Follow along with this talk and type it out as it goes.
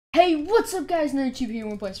Hey, what's up guys, TheNerdyTuber here,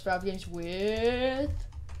 we're playing Sprout Games with...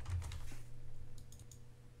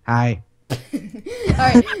 Hi.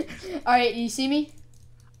 Alright, you see me?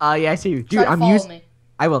 Yeah, I see you. Dude, Try to follow me.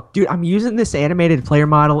 I will. Dude, I'm using this animated player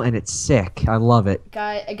model and it's sick. I love it.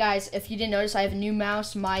 Guys, if you didn't notice, I have a new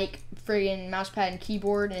mouse, mic, friggin' mouse pad and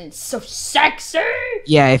keyboard, and it's so sexy!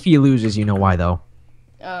 Yeah, if he loses, you know why, though.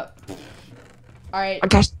 Alright.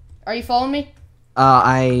 Okay. Are you following me?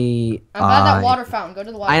 I'm by that water fountain. Go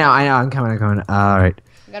to the water fountain. I know. I'm coming. Alright.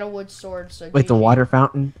 I got a wood sword, so... Wait, the water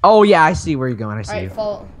fountain? Oh, yeah, I see where you're going. I see you. Alright,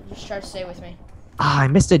 follow. Just try to stay with me. I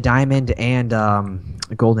missed a diamond and, a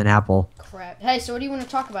golden apple. Crap. Hey, so what do you want to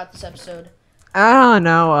talk about this episode? I don't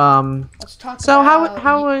know, Let's talk So, about...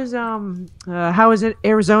 how was it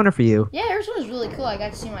Arizona for you? Yeah, Arizona's really cool. I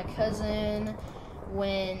got to see my cousin.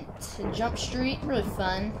 Went to Jump Street, really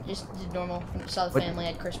fun. Just did normal. Saw the family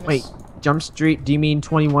at Christmas. Wait, Jump Street? Do you mean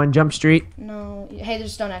 21 Jump Street? No. Hey,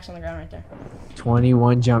 there's a stone axe on the ground right there.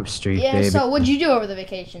 21 Jump Street, yeah, baby. so what'd you do over the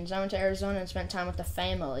vacations? I went to Arizona and spent time with the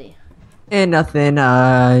family. And nothing.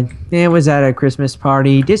 It was at a Christmas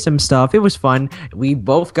party. Did some stuff. It was fun. We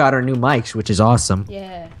both got our new mics, which is awesome.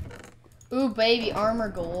 Yeah. Ooh, baby, armor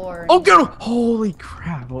galore. Oh, get him! Holy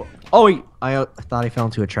crap! Oh wait, I thought I fell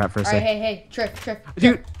into a trap for a second. Alright, hey, trip.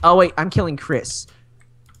 Dude, oh wait, I'm killing Chris.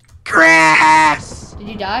 Chris! Did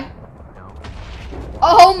you die? No.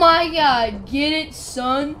 Oh my god, get it,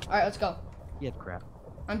 son. Alright, let's go. Yeah, crap.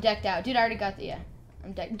 I'm decked out. Dude, I already got the, yeah.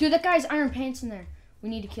 I'm decked. Dude, that guy's iron pants in there. We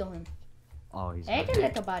need to kill him. Oh, he's. Hey, good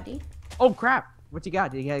little buddy. Oh crap! What you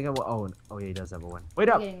got? Did you got? Oh, yeah, he does have a one. Wait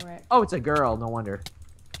up! Oh, it's a girl. No wonder.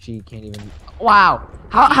 She can't even. Wow.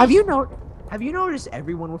 Have you noticed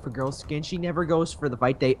everyone with a girl skin? She never goes for the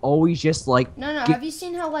fight. They always just like. No. Have you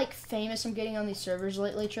seen how like famous I'm getting on these servers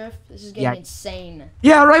lately, Triff? This is getting insane.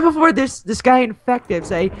 Yeah, right before this guy infected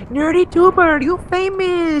say, "NerdyTuber, you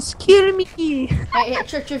famous? Kill me." Hey,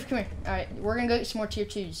 Triff, come here. All right, we're gonna go get some more tier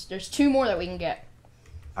 2s. There's 2 more that we can get.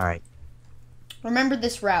 All right. Remember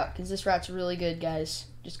this route, because this route's really good, guys.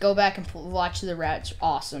 Just go back and watch the route. It's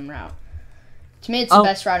awesome route. To me, it's the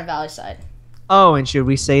best route in Valley Side. Oh, and should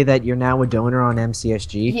we say that you're now a donor on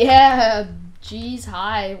MCSG? Yeah, jeez,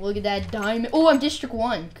 hi. Look at that diamond. Oh, I'm District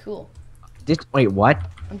 1. Cool. Wait, what?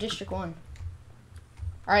 I'm District 1.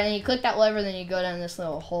 Alright, then you click that lever, then you go down this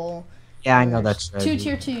little hole. Yeah, I know that's 2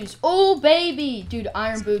 tier 2s. Oh, baby! Dude,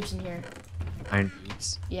 iron boobs in here. Iron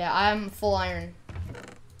boots? Yeah, I'm full iron.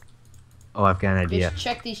 Oh, I've got an idea. Just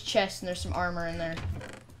check these chests, and there's some armor in there.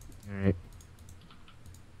 Alright.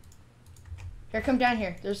 Here, come down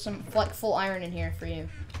here. There's some like full iron in here for you.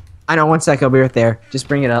 I know, 1 sec, I'll be right there. Just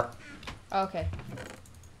bring it up. Okay.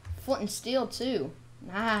 Flint and steel, too.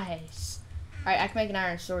 Nice. Alright, I can make an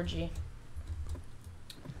iron sword, G.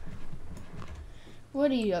 What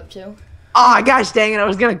are you up to? Oh, gosh dang it, I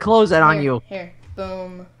was gonna close that on you. Here.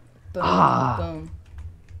 Boom. Boom. Boom.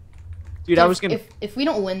 Dude, I was gonna... If we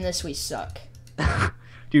don't win this, we suck.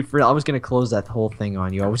 Dude, for real, I was gonna close that whole thing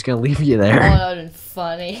on you. I was gonna leave you there. Oh, that would've been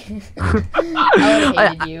funny. I would've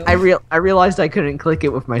hated you. I realized I couldn't click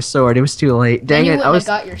it with my sword. It was too late. Dang it! I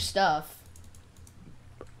got your stuff.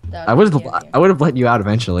 I would have let you out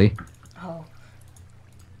eventually. Oh.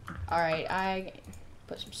 All right, I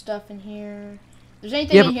put some stuff in here. If there's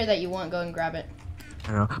anything in here that you want, go and grab it. I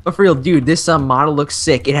don't know. But for real, dude, this model looks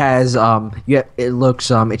sick. It has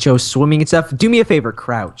it shows swimming and stuff. Do me a favor,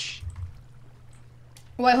 crouch.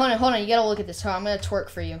 Wait, hold on. You gotta look at this. I'm gonna twerk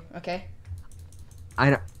for you, okay?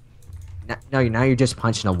 I know. No, now you're just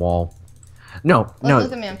punching a wall. No.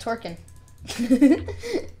 Look at me. I'm twerking.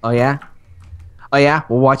 Oh yeah. Oh yeah.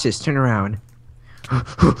 Well, watch this. Turn around.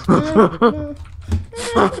 No.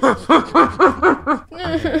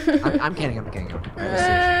 I'm kidding. All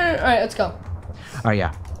right, let's go. Oh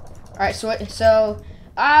yeah. All right. So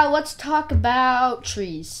let's talk about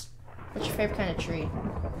trees. What's your favorite kind of tree?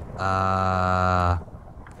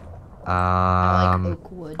 I like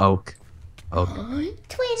oak wood. Oak.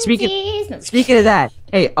 Twinsies. Speaking of that,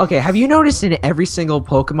 hey, okay, have you noticed in every single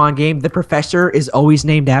Pokemon game, the professor is always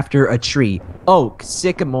named after a tree? Oak,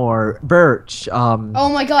 sycamore, birch, Oh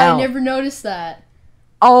my god, elm. I never noticed that.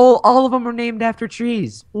 All of them are named after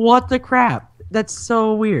trees. What the crap? That's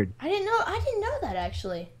so weird. I didn't know that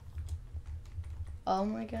actually. Oh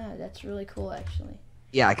my god, that's really cool actually.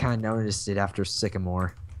 Yeah, I kind of noticed it after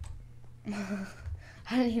sycamore.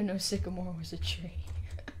 I didn't even know sycamore was a tree.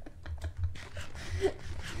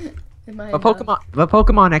 But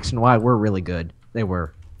Pokemon X and Y were really good. They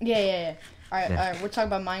were. Yeah. All right. We're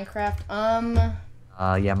talking about Minecraft.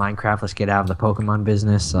 Yeah, Minecraft. Let's get out of the Pokemon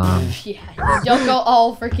business. Yeah. Don't go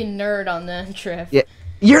all freaking nerd on the trip. Yeah.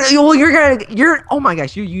 You're oh my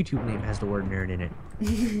gosh, your YouTube name has the word nerd in it.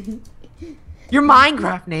 Your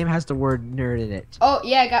Minecraft name has the word nerd in it. Oh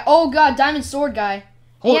yeah, oh god, diamond sword guy.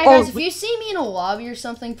 Oh, yeah, guys, if you see me in a lobby or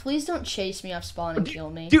something, please don't chase me off spawn and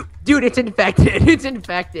kill me. Dude, it's infected. It's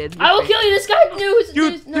infected. I will kill you. This guy knew.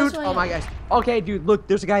 Dude. Oh my gosh. Okay, dude, look,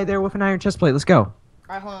 there's a guy there with an iron chest plate. Let's go. All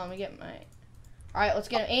right, hold on. Let me get my. All right, let's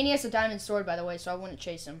get him. And he has a diamond sword, by the way, so I wouldn't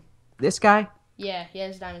chase him. This guy? Yeah, he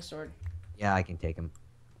has a diamond sword. Yeah, I can take him.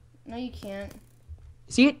 No, you can't.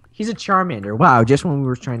 See, he's a Charmander. Wow, just when we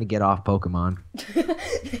were trying to get off Pokemon.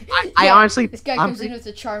 I honestly. This guy comes in with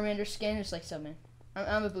a Charmander skin. It's like, so man, I'm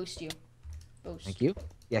gonna boost you. Boost. Thank you.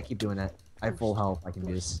 Yeah, keep doing that. I have full health. I can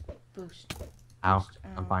do this. Boost. Ow.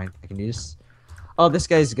 I'm fine. I can do this. Oh, this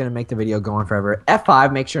guy's gonna make the video go on forever.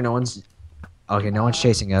 F5. Make sure no one's. Okay, no one's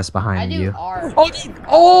chasing us behind you. R.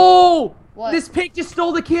 Oh! What? This pig just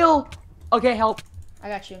stole the kill. Okay, help. I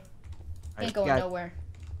got you. Ain't going nowhere.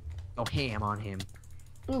 Go ham on him.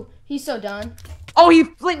 Ooh, he's so done. Oh, he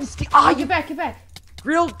flint and steel. Oh, get back, get back.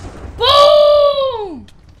 Grilled. Boom!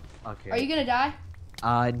 Okay. Are you gonna die?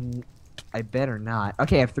 I better not.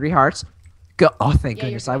 Okay, I have 3 hearts. Go. Oh, thank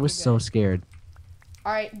goodness. I was so scared.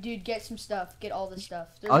 All right, dude, get some stuff. Get all this stuff.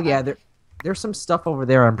 There's some stuff over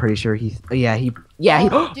there. I'm pretty sure he. Dude, do you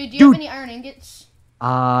have any iron ingots?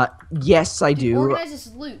 Yes, I do. Organize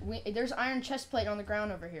this loot. There's iron chest plate on the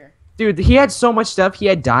ground over here. Dude, he had so much stuff. He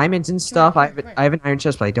had diamonds and stuff. I have an iron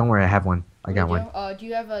chest plate. Don't worry, I have one. I got one. Do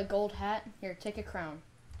you have a gold hat? Here, take a crown.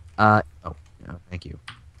 Oh, no, thank you.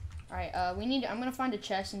 All right, I'm gonna find a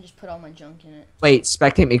chest and just put all my junk in it. Wait,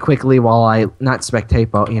 spectate me quickly while not spectate,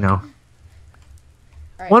 but you know.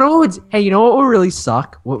 All right. Hey, you know what would really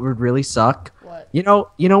suck? What would really suck? What? You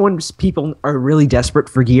know when people are really desperate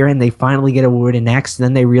for gear and they finally get a wooden axe,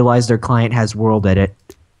 then they realize their client has world edit.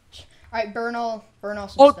 All right, burn all some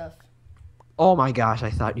stuff. Oh my gosh,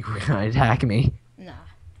 I thought you were gonna attack me. Nah.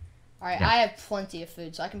 All right, I have plenty of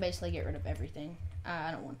food, so I can basically get rid of everything.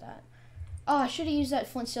 I don't want that. Oh, I should have used that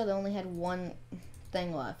flint steel that only had one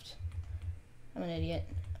thing left. I'm an idiot.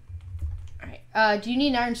 All right. Do you need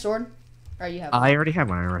an iron sword? Or you have one? I already have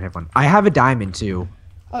one. I have a diamond too.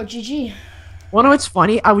 Oh, GG. Well, no, it's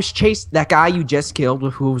funny. I was chasing that guy you just killed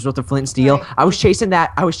who was with the flint and steel. Right. I was chasing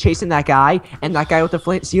that guy, and that guy with the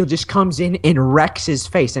flint and steel just comes in and wrecks his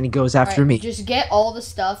face, and he goes after me. Just get all the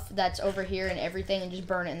stuff that's over here and everything, and just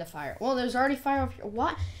burn it in the fire. Well, there's already fire over here.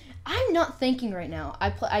 What? I'm not thinking right now.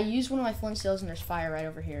 I use one of my flint steels, and there's fire right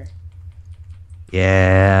over here.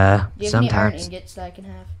 Yeah. Do you have any iron ingots that I can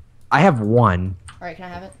have? I have one. All right, can I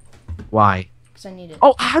have it? Why? Because I need it.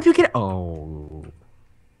 Oh, how'd you get it? Oh.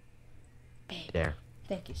 Babe. There.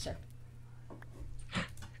 Thank you, sir.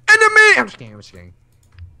 Enemy! I'm just kidding.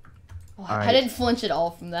 Oh, right. I didn't flinch at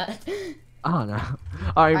all from that. Oh no.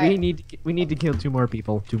 All right, we need to kill 2 more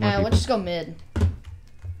people. 2 more people. Let's just go mid.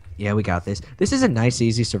 Yeah, we got this. This is a nice,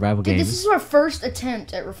 easy survival game. This is our first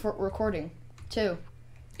attempt at recording, too.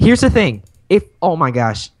 Here's the thing. Oh my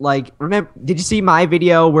gosh, like, remember, did you see my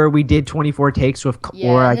video where we did 24 takes with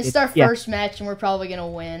this is our first match and we're probably gonna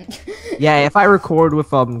win. Yeah, if I record with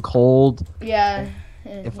cold. Yeah.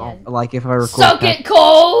 If I record. Suck it,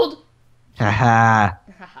 cold. Haha.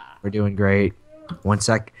 We're doing great. 1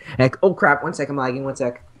 sec. Heck, oh crap! 1 sec. I'm lagging. 1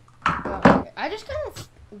 sec. I just kind of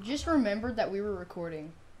remembered that we were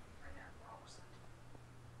recording.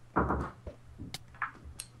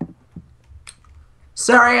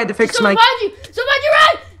 Sorry, I had to fix my. Someone behind you,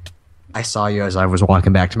 right? I saw you as I was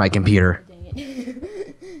walking back to my computer. Dang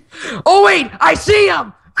it. Oh wait, I see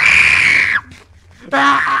him.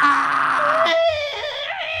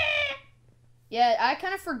 Yeah, I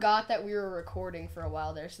kind of forgot that we were recording for a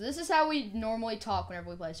while there. So this is how we normally talk whenever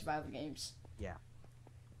we play survival games. Yeah.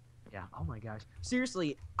 Yeah. Oh my gosh.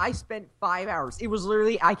 Seriously, I spent 5 hours. It was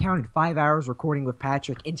literally, I counted 5 hours recording with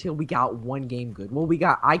Patrick until we got 1 game good. Well,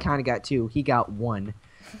 I kind of got 2. He got 1.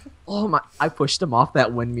 Oh my, I pushed him off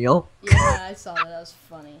that windmill. Yeah, I saw that. That was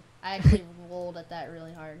funny. I actually rolled at that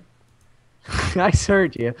really hard. I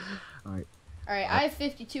heard you. All right. All right, I have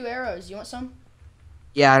 52 arrows. You want some?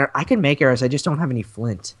 Yeah, I can make arrows. I just don't have any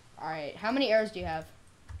flint. All right. How many arrows do you have?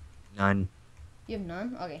 None. You have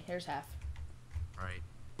none? Okay, here's half. All right.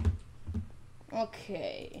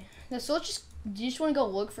 Okay. Now, so do you just want to go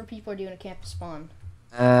look for people or do you want to camp to spawn?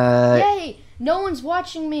 Yay! No one's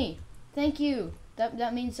watching me. Thank you.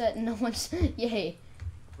 That means that no one's. Yay.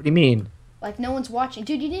 What do you mean? Like no one's watching,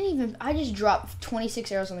 dude. You didn't even. I just dropped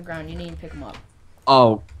 26 arrows on the ground. You didn't even pick them up.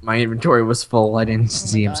 Oh, my inventory was full. I didn't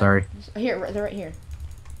see. I'm sorry. Here, they're right here.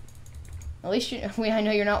 At least I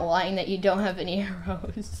know you're not lying that you don't have any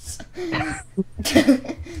arrows.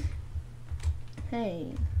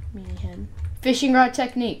 Hey, meanie head. Fishing rod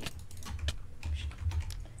technique.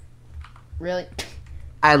 Really?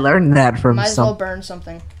 I learned that from Might as well burn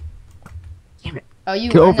something. Damn it. Oh,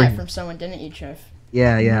 you learned that from someone, didn't you, Trev?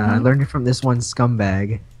 Yeah, I learned it from this one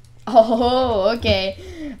scumbag. Oh,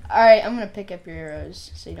 okay. Alright, I'm gonna pick up your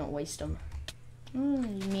arrows so you don't waste them.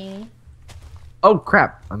 Me. Oh,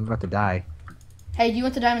 crap. I'm about to die. Hey, do you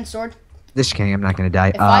want the diamond sword? Just kidding, I'm not gonna die.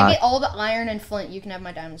 If I get all the iron and flint, you can have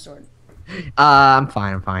my diamond sword. I'm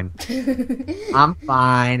fine. I'm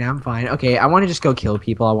fine. Okay, I want to just go kill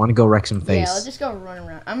people. I want to go wreck some face. Yeah, let's just go run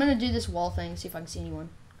around. I'm gonna do this wall thing, see if I can see anyone.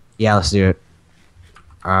 Yeah, let's do it.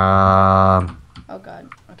 Oh god.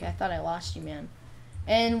 Okay, I thought I lost you, man.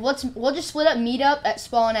 And we'll just split up, meet up at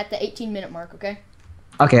spawn at the 18-minute mark, okay?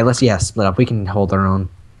 Okay, let's split up. We can hold our own.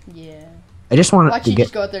 Yeah. I just want to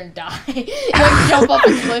just go out there and die. You like jump up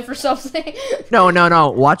a cliff or something. No.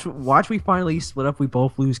 Watch we finally split up. We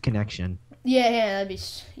both lose connection. Yeah, that'd be.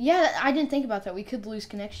 Yeah, I didn't think about that. We could lose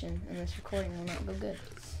connection, and this recording will not go good.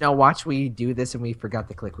 No, watch we do this and we forgot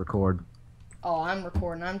to click record. Oh, I'm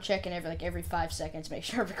recording. I'm checking every 5 seconds, make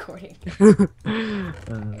sure I'm recording. Alright,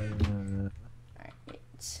 wait.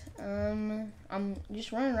 I'm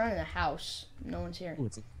just running around in the house. No one's here.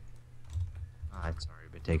 It's already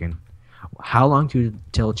been taken. How long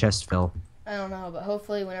till chests fill? I don't know, but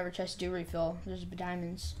hopefully whenever chests do refill, there's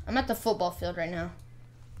diamonds. I'm at the football field right now.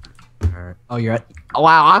 Alright. Oh, you're at. Oh,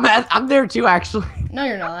 wow, I'm there too, actually. No,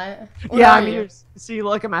 you're not. Yeah, I'm here. See,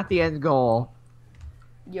 look, I'm at the end goal.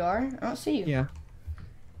 You are? I don't see you. Yeah.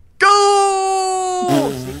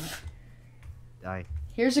 Go! Die.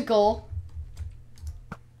 Here's a goal.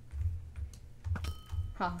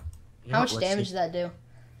 Huh. How much damage did that do?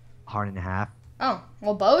 Heart and a half. Oh,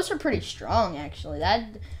 well, bows are pretty strong, actually.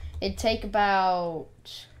 It'd take about,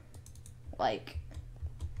 like,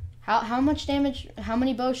 how much damage, how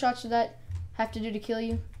many bow shots would that have to do to kill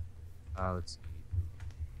you? Let's see.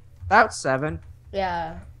 About 7.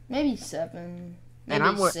 Yeah, maybe 7. Maybe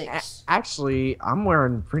and 6. Actually, I'm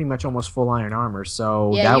wearing pretty much almost full iron armor,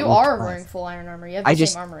 so yeah, you are wearing full iron armor. You have the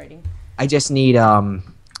same armor rating. I just need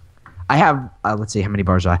I have let's see how many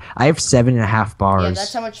bars do I. I have 7.5 bars. Yeah,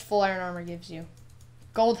 that's how much full iron armor gives you.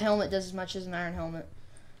 Gold helmet does as much as an iron helmet.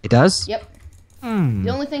 It does? Yep. The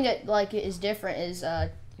only thing that is different is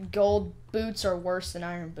gold boots are worse than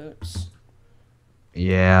iron boots.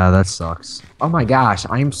 Yeah, that sucks. Oh my gosh,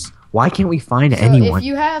 why can't we find anyone? If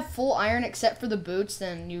you have full iron except for the boots,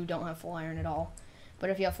 then you don't have full iron at all. But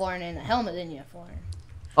if you have full iron in the helmet, then you have full iron.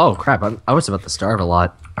 Oh crap! I was about to starve a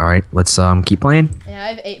lot. All right, let's keep playing. Yeah, I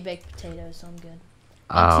have 8 baked potatoes, so I'm good.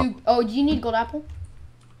 Oh, do you need gold apple?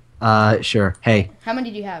 Sure. Hey. How many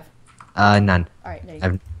do you have? None. All right, there you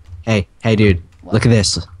go. Hey, dude. What? Look at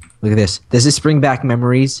this. Look at this. Does this bring back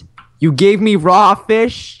memories? You gave me raw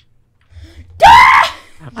fish.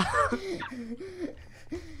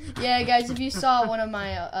 Yeah, guys, if you saw one of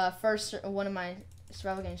my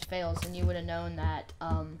survival games fails, then you would have known that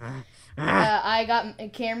I got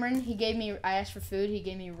Cameron. I asked for food. He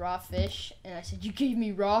gave me raw fish, and I said, "You gave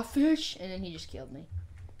me raw fish," and then he just killed me.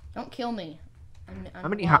 Don't kill me. How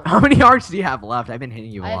many hearts do you have left? I've been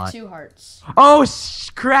hitting you a lot. I have 2 hearts. Oh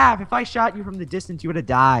crap! If I shot you from the distance, you would have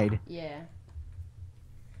died. Yeah.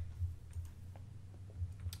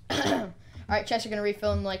 All right, chests are gonna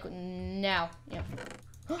refill in like now. Yeah.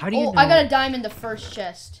 How do you know? I got a diamond the first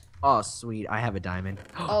chest. Oh, sweet. I have a diamond.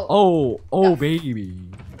 Oh, baby.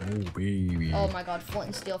 Oh, baby. Oh, my God. Flint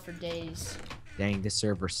and steel for days. Dang, this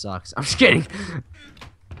server sucks. I'm just kidding.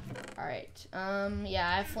 All right. Yeah,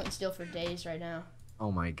 I have flint and steel for days right now.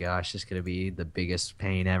 Oh, my gosh. This is going to be the biggest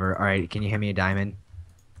pain ever. All right, can you hand me a diamond?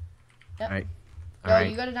 Yep. All right. All right.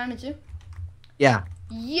 You got a diamond, too? Yeah.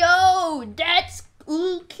 Yo, that's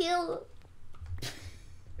kill.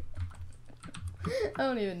 I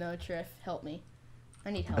don't even know, Triff. Help me. I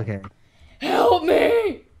need help. Okay. Help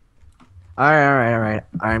me! Alright.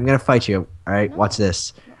 I'm gonna fight you. Alright, watch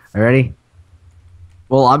this. Are you ready?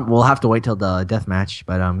 Well, we'll have to wait till the death match,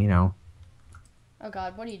 but you know. Oh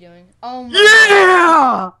God, what are you doing? Oh my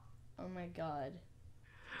God. Oh my God.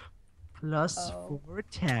 Plus 4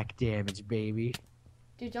 attack damage, baby.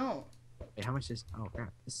 Dude, don't. Wait, how much is? Oh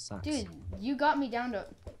crap, this sucks. Dude, you got me down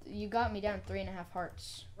 3.5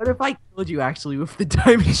 hearts. What if I killed you actually with the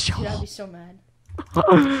diamond shovel? Dude, I'd be so mad.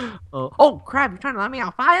 Oh crap! You're trying to let me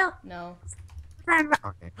on fire? No.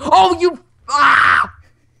 Okay. Oh, you! Ah!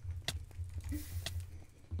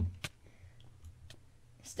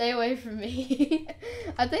 Stay away from me.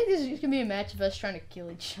 I think this is gonna be a match of us trying to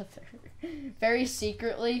kill each other. Very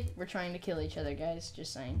secretly, we're trying to kill each other, guys.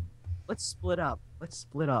 Just saying. Let's split up.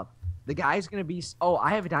 The guy's gonna be. Oh, I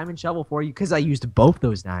have a diamond shovel for you because I used both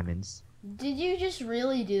those diamonds. Did you just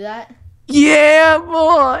really do that? Yeah,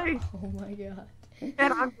 boy. Oh my God.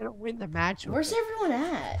 And I'm gonna win the match. Where's everyone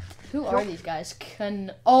at? Who are these guys?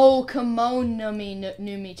 Kamonami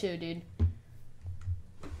knew me too, dude.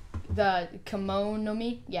 The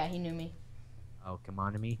Kamonami? Yeah, he knew me. Oh,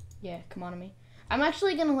 Kamonami? Yeah, Kamonami. I'm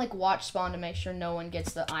actually gonna like watch spawn to make sure no one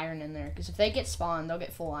gets the iron in there. Because if they get spawn, they'll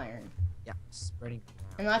get full iron. Yeah, spreading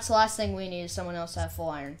around. And that's the last thing we need is someone else to have full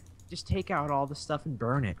iron. Just take out all the stuff and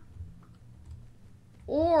burn it.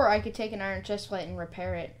 Or I could take an iron chest plate and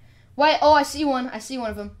repair it. Wait, oh, I see one. I see one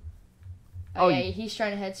of them. Oh, yeah, he's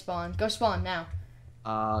trying to head spawn. Go spawn now.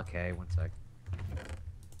 Okay, one sec.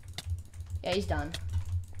 Yeah, he's done.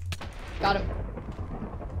 Got him.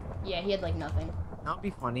 Yeah, he had like nothing. That would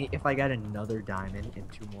be funny if I got another diamond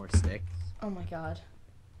and 2 more sticks. Oh my god.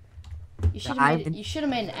 You should have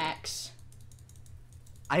made an axe.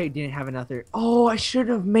 I didn't have another. Oh, I should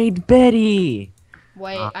have made Betty.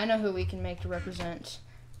 Wait, I know who we can make to represent.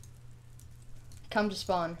 Come to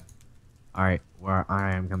spawn. Alright,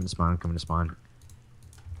 I'm coming to spawn. I'm coming to spawn.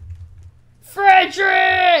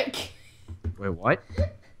 Frederick! Wait, what?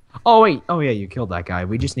 Oh, wait. Oh, yeah, you killed that guy.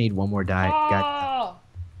 We just need one more guy. Oh!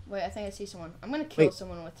 Wait, I think I see someone. I'm gonna kill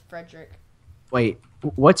someone with Frederick. Wait,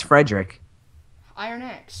 what's Frederick? Iron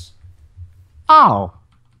Axe. Oh!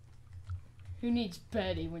 Who needs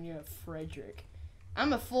Betty when you have Frederick?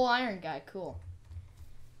 I'm a full iron guy. Cool.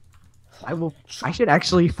 I should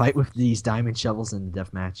actually fight with these diamond shovels in the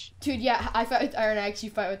deathmatch. Dude, yeah, I fight with Iron Axe,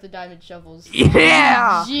 you fight with the diamond shovels.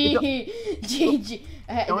 Yeah! GG.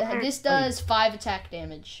 This does 5 attack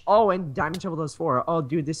damage. Oh, and diamond shovel does 4. Oh,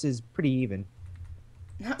 dude, this is pretty even.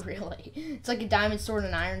 Not really. It's like a diamond sword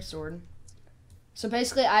and an iron sword. So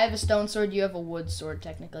basically, I have a stone sword, you have a wood sword,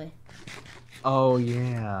 technically. Oh,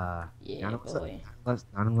 yeah. Yeah, boy. Not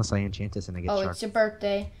unless I enchant this and I get sharp. Oh, it's your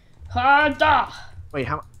birthday. Hada! Wait,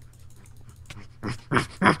 how...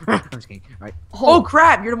 I'm just kidding. Alright. Oh,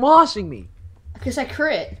 crap! You're demolishing me! Because I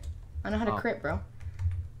crit. I know how to crit, bro.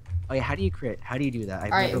 Oh, yeah, how do you crit? How do you do that?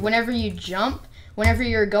 Alright, whenever you jump, whenever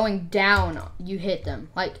you're going down, you hit them.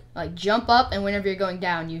 Like jump up, and whenever you're going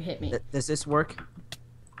down, you hit me. Does this work?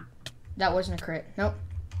 That wasn't a crit. Nope.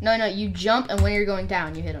 No, you jump, and when you're going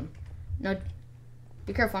down, you hit them. No,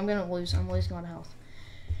 be careful. I'm gonna lose. I'm losing a lot of health.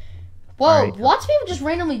 Whoa! Right. Lots of people just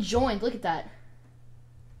randomly joined. Look at that.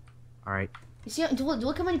 All right. You see?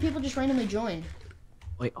 Look how many people just randomly joined.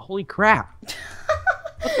 Wait! Holy crap!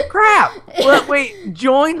 Crap! Wait!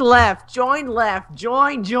 Join left. Join left.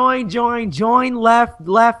 Join left.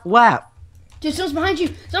 Left. Dude, someone's behind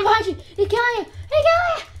you. Someone's behind you. He killing you. He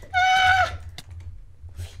killing you. Ah!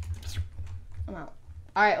 I'm out.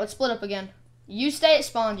 All right, let's split up again. You stay at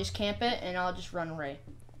spawn, just camp it, and I'll just run away.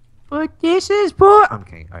 But this is boy.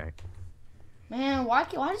 Okay, all right. Man, why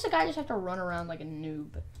does the guy just have to run around like a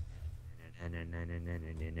noob?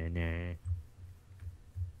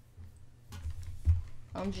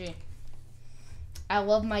 OMG. I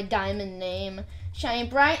love my diamond name. Shine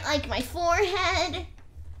bright like my forehead.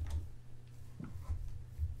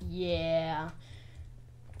 Yeah.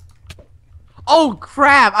 Oh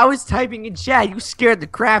crap! I was typing in chat. You scared the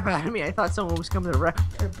crap out of me. I thought someone was coming to I'm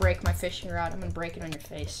gonna break my fishing rod. I'm gonna break it on your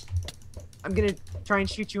face. I'm gonna try and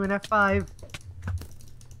shoot you in F5.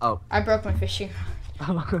 Oh. I broke my fishing rod.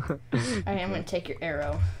 Alright, I'm gonna take your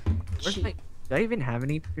arrow. Do I even have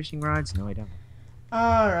any fishing rods? No, I don't.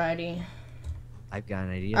 Alrighty. I've got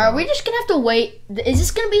an idea. Are we just gonna have to wait? Is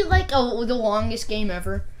this gonna be like the longest game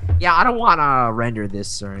ever? Yeah, I don't want to render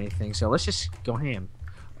this or anything, so let's just go ham.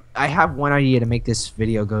 I have one idea to make this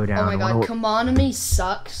video go down. Oh my god, Kamonami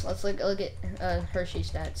sucks. Let's look at Hershey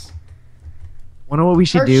stats. Wonder what we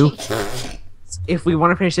should do? If we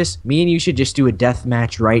want to finish this, me and you should just do a death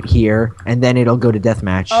match right here, and then it'll go to death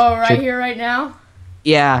match. Oh, right here, right now?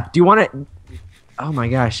 Yeah. Do you want to... Oh my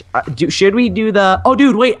gosh. Should we do the... Oh,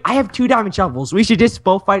 dude, wait. I have 2 diamond shovels. We should just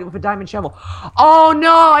both fight with a diamond shovel. Oh,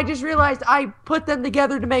 no. I just realized I put them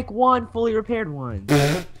together to make one fully repaired one.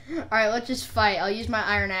 Alright, let's just fight. I'll use my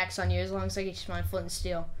iron axe on you as long as I get my flint and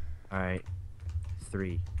steel. Alright.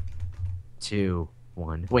 3, 2,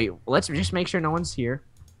 1. Wait, let's just make sure no one's here.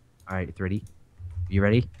 Alright, ready? You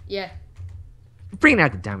ready? Yeah. Bring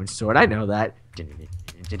out the diamond sword. I know that.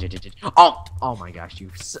 Oh! Oh my gosh,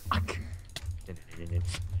 you suck.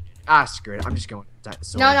 Ah, screw it. I'm just going.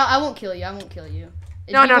 No, I won't kill you. I won't kill you.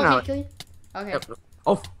 No. Me to kill you? Okay.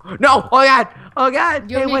 Oh, no! Oh god! Oh god!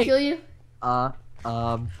 Do you want me to kill you?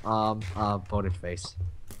 Bonus face.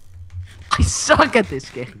 I suck at this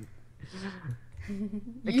game.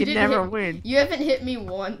 I can never win. You haven't hit me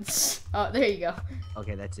once. Oh, there you go.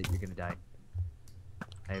 Okay, that's it. You're gonna die.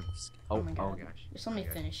 Oh my gosh. Just let me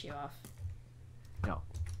finish you off. No.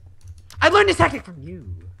 I learned this tactic from you.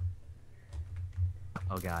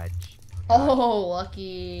 Oh god. Oh,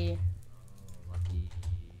 lucky. Oh, lucky.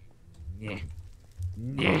 Yeah.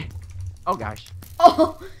 Yeah. Oh gosh.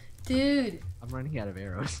 Oh, dude. I'm running out of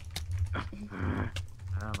arrows.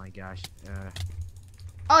 Oh my gosh.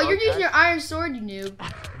 Oh, you're using your iron sword, you noob.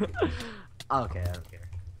 Okay, I don't care.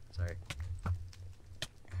 Sorry.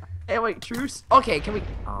 Hey, wait, truce? Okay, can we...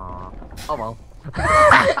 Aw. Oh, well.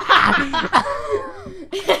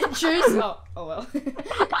 Truce? Oh well.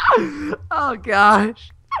 Oh,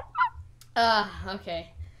 gosh.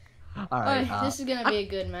 Okay. Alright, this is gonna be a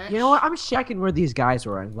good match. You know what? I'm checking where these guys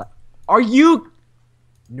were. Are you...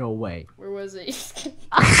 No way. Where was he?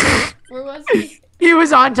 Where was he? He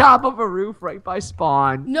was on top of a roof right by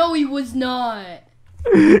spawn. No, he was not.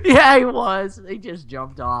 Yeah, he was. They just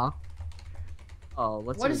jumped off. Oh,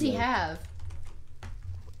 let's. What does he have?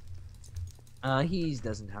 He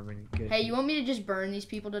doesn't have any good. Hey, you want me to just burn these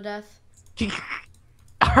people to death?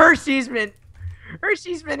 Hershey's been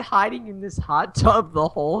hiding in this hot tub the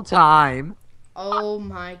whole time. Oh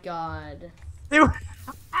my god. They were.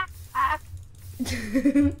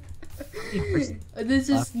 This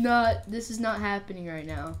is not happening right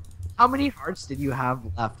now. How many hearts did you have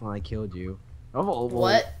left when I killed you? Oh,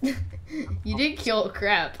 what? You did kill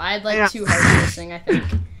crap. I had like 2 hearts missing, I think.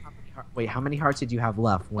 Wait, how many hearts did you have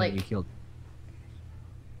left when you killed?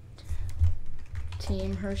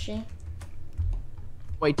 Team Hershey.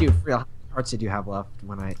 Wait, dude, for real, how many hearts did you have left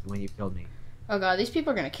when you killed me? Oh god, these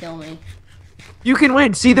people are gonna kill me. You can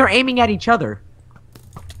win. See, they're aiming at each other.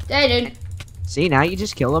 Hey, dude. See, now you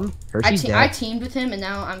just kill him. Hershey's dead. I teamed with him, and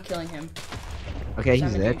now I'm killing him. Okay,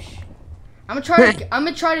 he's dead. I'm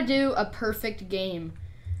gonna try to do a perfect game.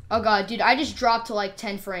 Oh god, dude, I just dropped to like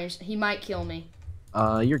 10 frames. He might kill me.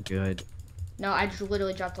 You're good. No, I just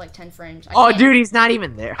literally dropped to like 10 frames. Oh, dude, he's not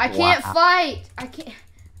even there. I can't fight. I can't.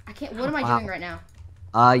 What am I doing right now?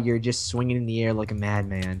 You're just swinging in the air like a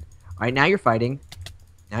madman. All right, now you're fighting.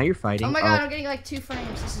 Now you're fighting. Oh my god, I'm getting like 2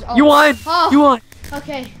 frames. This is. Oh. You won. Oh. You won.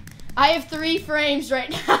 Okay, I have 3 frames right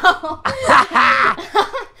now.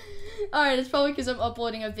 Alright, it's probably because I'm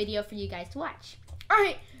uploading a video for you guys to watch.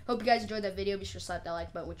 Alright, hope you guys enjoyed that video. Be sure to slap that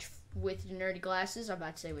like button with your nerdy glasses. I'm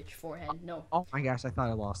about to say with your forehead. No. Oh my gosh, I thought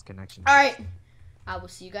I lost connection. Alright, I will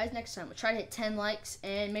see you guys next time. We'll try to hit 10 likes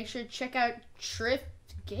and make sure to check out Trip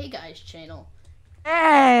Gay Guy's channel.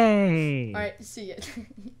 Hey! Alright, see ya.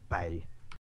 Bye.